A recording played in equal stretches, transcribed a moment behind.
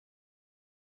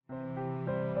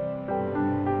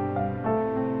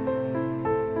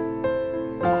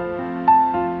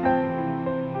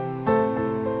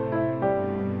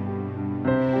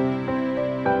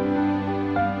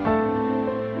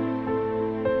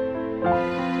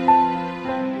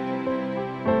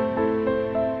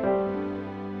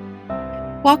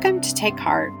Welcome to Take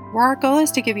Heart, where our goal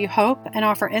is to give you hope and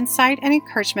offer insight and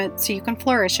encouragement so you can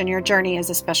flourish in your journey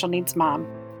as a special needs mom.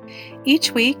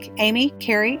 Each week, Amy,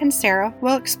 Carrie, and Sarah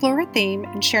will explore a theme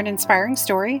and share an inspiring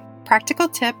story, practical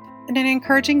tip, and an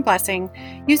encouraging blessing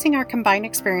using our combined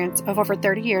experience of over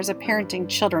 30 years of parenting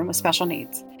children with special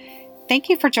needs. Thank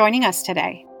you for joining us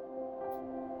today.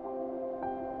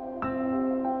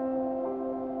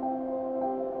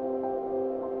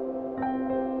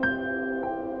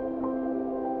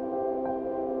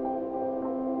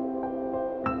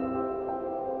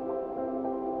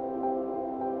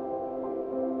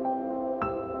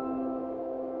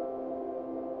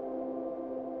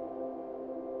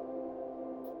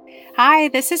 Hi,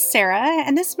 this is Sarah,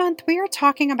 and this month we are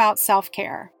talking about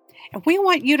self-care. And we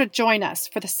want you to join us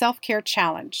for the Self-Care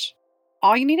Challenge.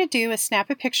 All you need to do is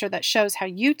snap a picture that shows how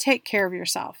you take care of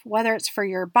yourself, whether it's for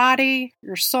your body,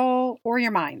 your soul, or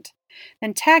your mind.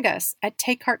 Then tag us at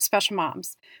Take Heart Special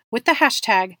Moms with the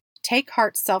hashtag Take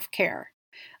Heart Self-Care.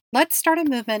 Let's start a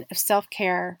movement of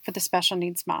self-care for the special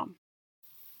needs mom.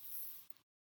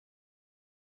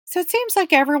 So it seems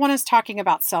like everyone is talking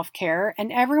about self-care and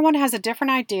everyone has a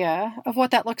different idea of what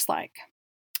that looks like.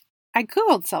 I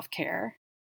Googled self-care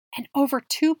and over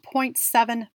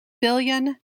 2.7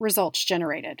 billion results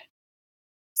generated.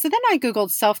 So then I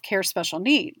Googled self-care special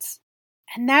needs,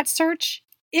 and that search,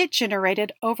 it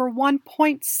generated over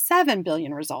 1.7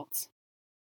 billion results.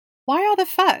 Why all the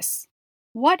fuss?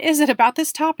 What is it about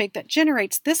this topic that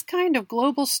generates this kind of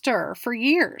global stir for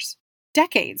years,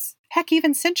 decades, heck,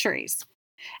 even centuries?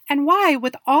 And why,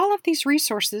 with all of these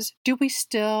resources, do we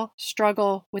still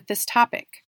struggle with this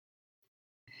topic?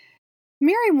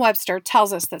 Merriam-Webster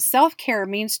tells us that self-care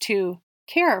means to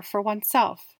care for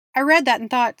oneself. I read that and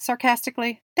thought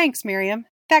sarcastically, thanks, Merriam.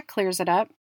 That clears it up.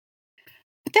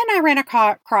 But then I ran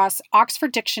across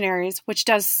Oxford Dictionaries, which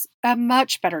does a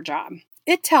much better job.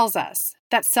 It tells us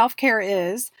that self-care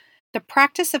is the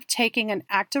practice of taking an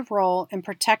active role in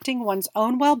protecting one's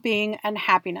own well-being and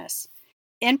happiness,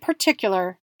 in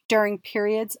particular during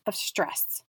periods of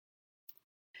stress.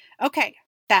 Okay,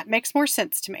 that makes more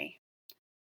sense to me.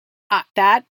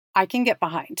 That I can get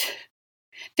behind.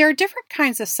 There are different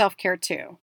kinds of self-care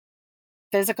too.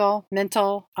 Physical,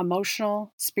 mental,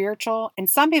 emotional, spiritual, and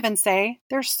some even say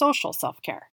there's social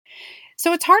self-care.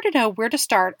 So it's hard to know where to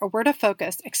start or where to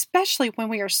focus, especially when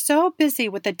we are so busy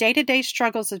with the day-to-day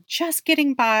struggles of just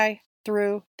getting by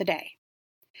through the day.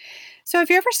 So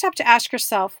have you ever stopped to ask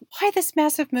yourself why this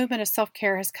massive movement of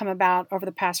self-care has come about over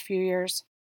the past few years?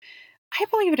 I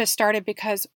believe it has started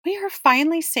because we are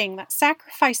finally seeing that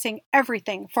sacrificing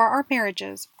everything for our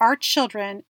marriages, our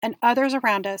children, and others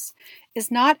around us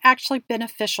is not actually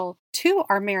beneficial to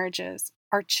our marriages,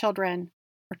 our children,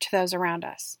 or to those around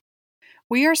us.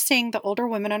 We are seeing the older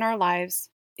women in our lives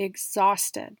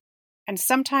exhausted and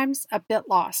sometimes a bit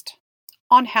lost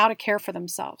on how to care for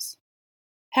themselves.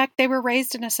 Heck, they were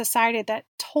raised in a society that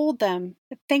told them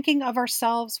that thinking of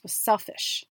ourselves was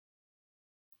selfish.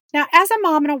 Now, as a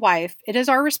mom and a wife, it is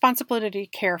our responsibility to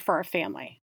care for our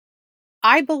family.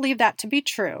 I believe that to be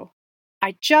true.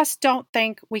 I just don't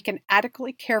think we can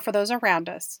adequately care for those around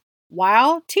us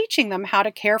while teaching them how to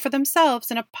care for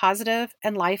themselves in a positive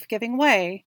and life-giving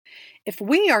way if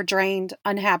we are drained,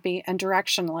 unhappy, and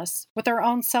directionless with our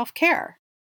own self-care.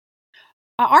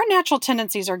 Our natural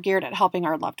tendencies are geared at helping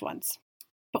our loved ones.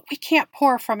 But we can't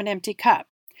pour from an empty cup.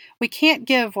 We can't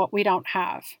give what we don't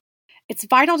have. It's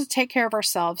vital to take care of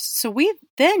ourselves so we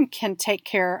then can take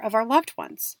care of our loved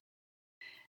ones.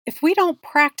 If we don't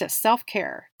practice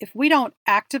self-care, if we don't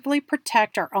actively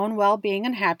protect our own well-being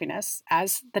and happiness,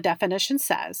 as the definition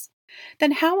says,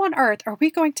 then how on earth are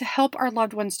we going to help our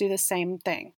loved ones do the same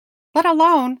thing, let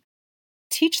alone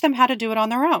teach them how to do it on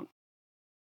their own?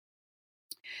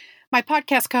 My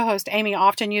podcast co-host Amy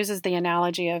often uses the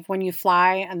analogy of when you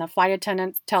fly and the flight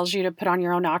attendant tells you to put on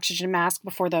your own oxygen mask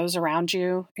before those around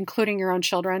you, including your own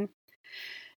children.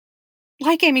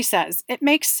 Like Amy says, it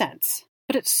makes sense,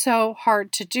 but it's so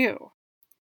hard to do.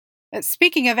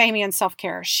 Speaking of Amy and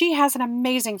self-care, she has an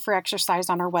amazing free exercise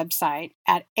on her website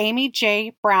at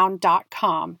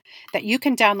amyjbrown.com that you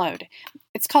can download.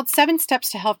 It's called 7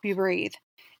 Steps to Help You Breathe.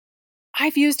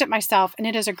 I've used it myself, and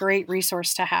it is a great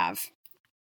resource to have.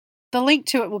 The link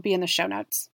to it will be in the show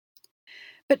notes.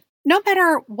 But no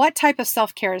matter what type of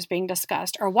self-care is being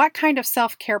discussed or what kind of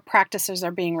self-care practices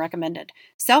are being recommended,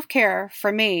 self-care,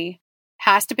 for me,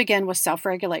 has to begin with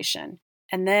self-regulation.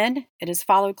 And then it is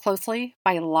followed closely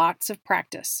by lots of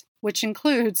practice, which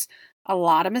includes a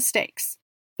lot of mistakes,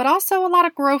 but also a lot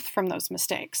of growth from those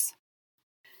mistakes.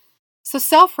 So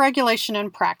self-regulation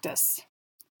and practice.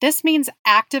 This means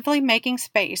actively making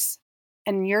space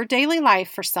in your daily life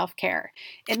for self-care.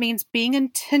 It means being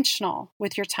intentional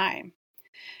with your time.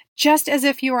 Just as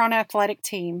if you were on an athletic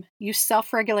team, you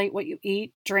self-regulate what you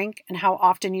eat, drink, and how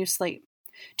often you sleep.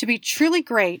 To be truly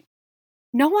great,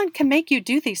 no one can make you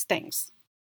do these things.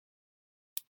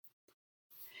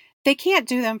 They can't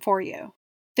do them for you.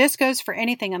 This goes for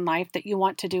anything in life that you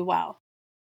want to do well.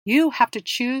 You have to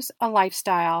choose a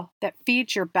lifestyle that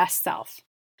feeds your best self.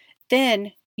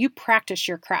 Then you practice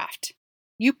your craft.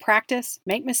 You practice,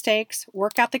 make mistakes,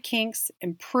 work out the kinks,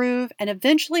 improve, and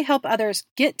eventually help others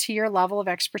get to your level of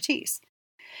expertise.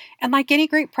 And like any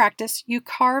great practice, you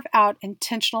carve out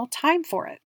intentional time for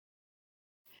it.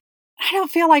 I don't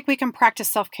feel like we can practice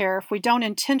self-care if we don't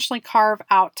intentionally carve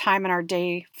out time in our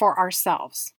day for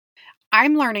ourselves.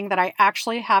 I'm learning that I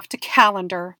actually have to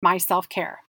calendar my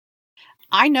self-care.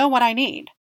 I know what I need,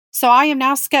 so I am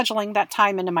now scheduling that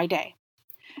time into my day.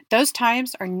 Those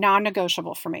times are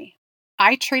non-negotiable for me.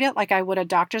 I treat it like I would a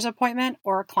doctor's appointment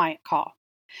or a client call.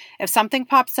 If something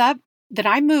pops up, then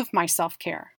I move my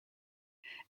self-care.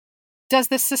 Does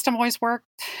this system always work?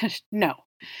 No.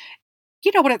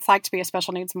 You know what it's like to be a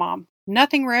special needs mom.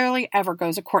 Nothing rarely ever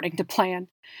goes according to plan.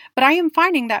 But I am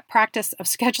finding that practice of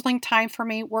scheduling time for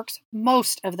me works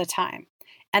most of the time.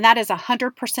 And that is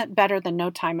 100% better than no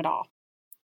time at all.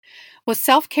 With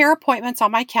self-care appointments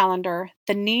on my calendar,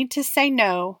 the need to say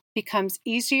no becomes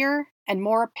easier and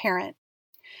more apparent.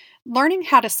 Learning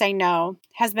how to say no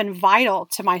has been vital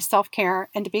to my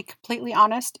self-care, and to be completely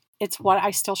honest, it's what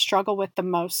I still struggle with the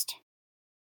most.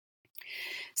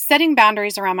 Setting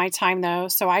boundaries around my time, though,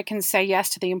 so I can say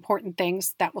yes to the important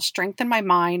things that will strengthen my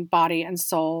mind, body, and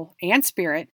soul and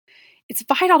spirit, it's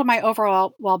vital to my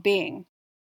overall well-being.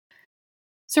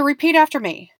 So repeat after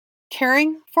me.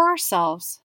 Caring for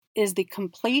ourselves is the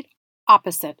complete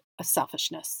opposite of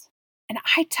selfishness. And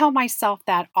I tell myself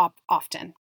that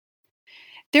often.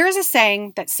 There is a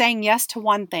saying that saying yes to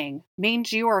one thing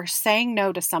means you are saying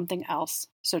no to something else,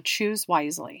 so choose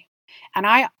wisely. And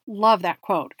I love that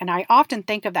quote, and I often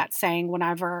think of that saying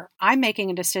whenever I'm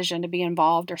making a decision to be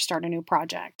involved or start a new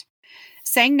project.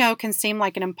 Saying no can seem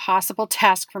like an impossible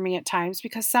task for me at times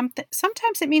because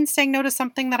sometimes it means saying no to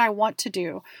something that I want to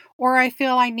do, or I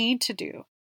feel I need to do,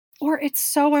 or it's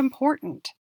so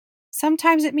important.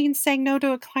 Sometimes it means saying no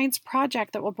to a client's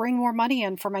project that will bring more money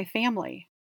in for my family.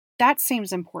 That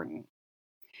seems important.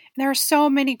 And there are so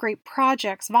many great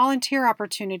projects, volunteer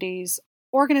opportunities,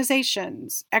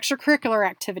 organizations, extracurricular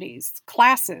activities,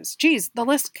 classes. Geez, the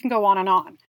list can go on and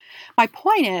on. My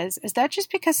point is that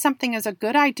just because something is a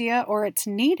good idea or it's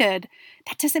needed,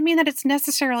 that doesn't mean that it's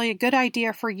necessarily a good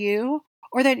idea for you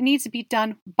or that it needs to be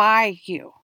done by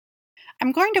you.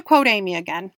 I'm going to quote Amy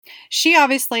again. She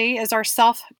obviously is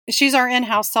she's our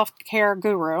in-house self-care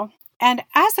guru. And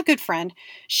as a good friend,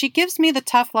 she gives me the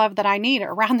tough love that I need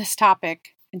around this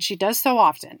topic, and she does so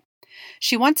often.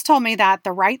 She once told me that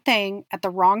the right thing at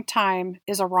the wrong time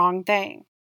is a wrong thing.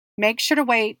 Make sure to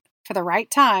wait for the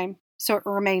right time so it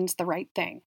remains the right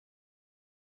thing.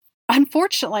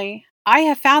 Unfortunately, I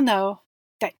have found, though,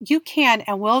 that you can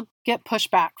and will get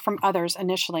pushback from others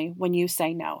initially when you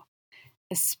say no,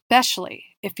 especially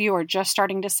if you are just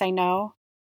starting to say no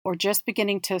or just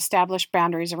beginning to establish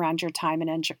boundaries around your time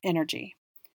and energy.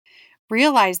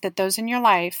 Realize that those in your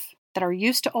life that are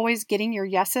used to always getting your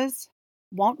yeses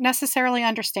won't necessarily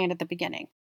understand at the beginning,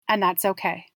 and that's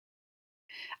okay.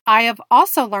 I have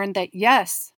also learned that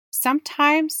yes,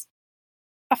 sometimes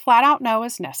a flat-out no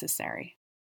is necessary,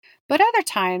 but other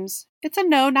times it's a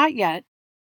no, not yet.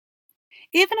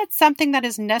 Even if it's something that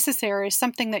is necessary,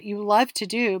 something that you love to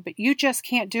do, but you just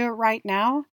can't do it right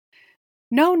now,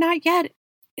 no, not yet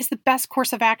is the best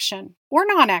course of action or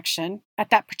non-action at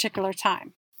that particular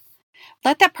time.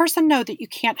 Let that person know that you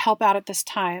can't help out at this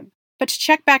time, but to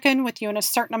check back in with you in a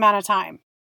certain amount of time.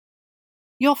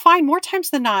 You'll find more times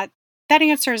than not, that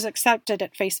answer is accepted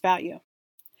at face value.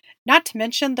 Not to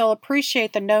mention, they'll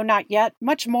appreciate the no, not yet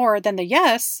much more than the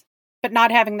yes, but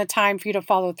not having the time for you to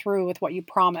follow through with what you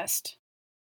promised.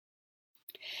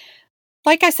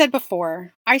 Like I said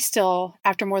before, I still,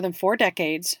 after more than 4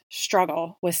 decades,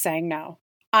 struggle with saying no.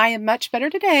 I am much better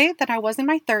today than I was in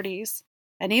my 30s,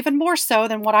 and even more so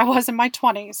than what I was in my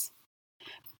 20s.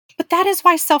 But that is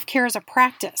why self-care is a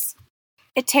practice.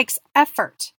 It takes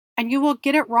effort, and you will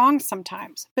get it wrong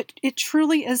sometimes, but it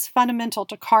truly is fundamental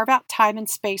to carve out time and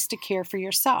space to care for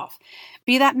yourself,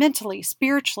 be that mentally,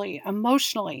 spiritually,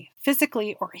 emotionally,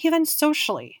 physically, or even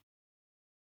socially.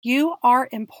 You are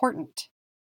important.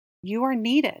 You are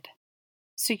needed,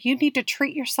 so you need to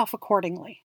treat yourself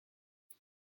accordingly.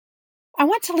 I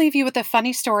want to leave you with a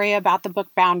funny story about the book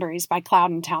Boundaries by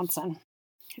Cloud and Townsend.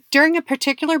 During a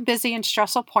particular busy and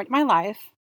stressful point in my life,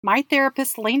 my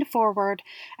therapist leaned forward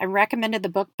and recommended the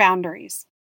book Boundaries.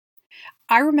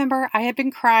 I remember I had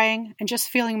been crying and just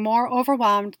feeling more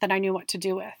overwhelmed than I knew what to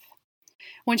do with.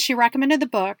 When she recommended the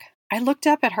book, I looked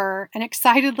up at her and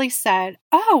excitedly said,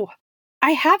 "Oh,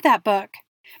 I have that book.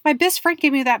 My best friend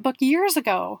gave me that book years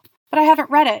ago, but I haven't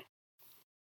read it."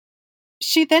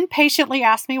 She then patiently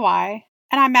asked me why,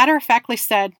 and I matter-of-factly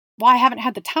said, "Well, I haven't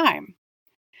had the time."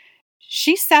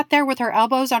 She sat there with her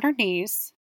elbows on her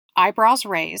knees, eyebrows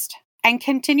raised, and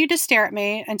continued to stare at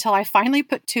me until I finally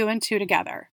put two and two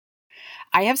together.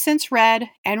 I have since read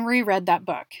and reread that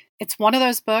book. It's one of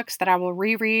those books that I will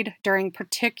reread during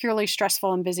particularly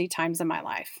stressful and busy times in my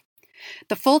life.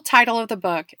 The full title of the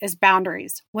book is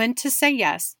Boundaries: When to Say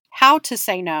Yes, How to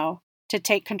Say No, to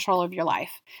Take Control of Your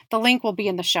Life. The link will be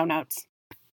in the show notes.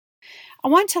 I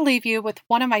want to leave you with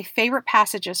one of my favorite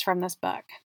passages from this book.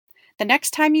 The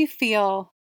next time you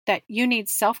feel that you need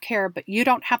self-care but you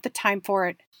don't have the time for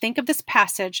it, think of this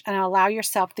passage and allow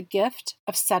yourself the gift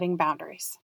of setting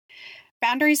boundaries.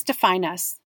 Boundaries define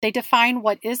us. They define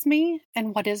what is me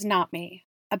and what is not me.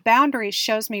 A boundary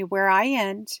shows me where I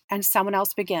end and someone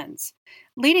else begins,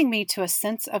 leading me to a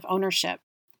sense of ownership.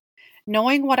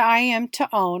 Knowing what I am to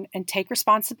own and take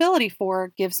responsibility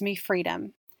for gives me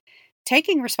freedom.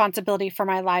 Taking responsibility for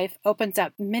my life opens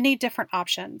up many different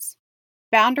options.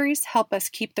 Boundaries help us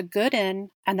keep the good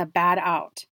in and the bad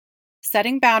out.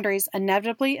 Setting boundaries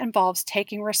inevitably involves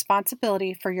taking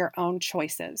responsibility for your own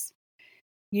choices.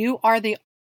 You are the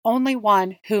only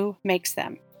one who makes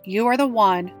them. You are the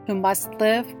one who must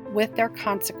live with their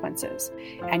consequences.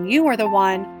 And you are the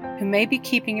one who may be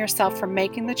keeping yourself from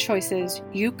making the choices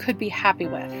you could be happy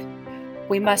with.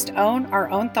 We must own our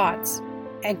own thoughts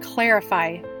and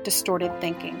clarify distorted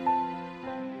thinking.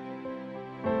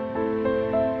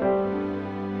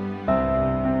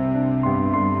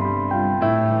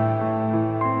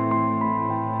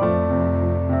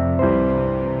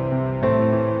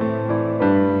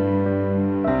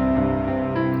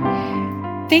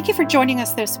 Thank you for joining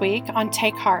us this week on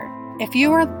Take Heart. If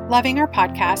you are loving our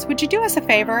podcast, would you do us a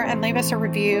favor and leave us a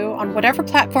review on whatever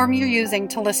platform you're using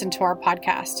to listen to our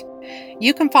podcast?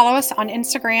 You can follow us on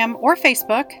Instagram or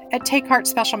Facebook at Take Heart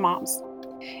Special Moms.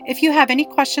 If you have any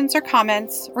questions or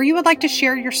comments, or you would like to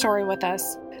share your story with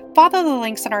us, follow the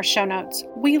links in our show notes.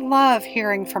 We love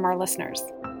hearing from our listeners.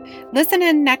 Listen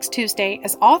in next Tuesday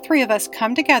as all three of us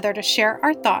come together to share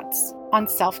our thoughts on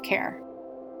self-care.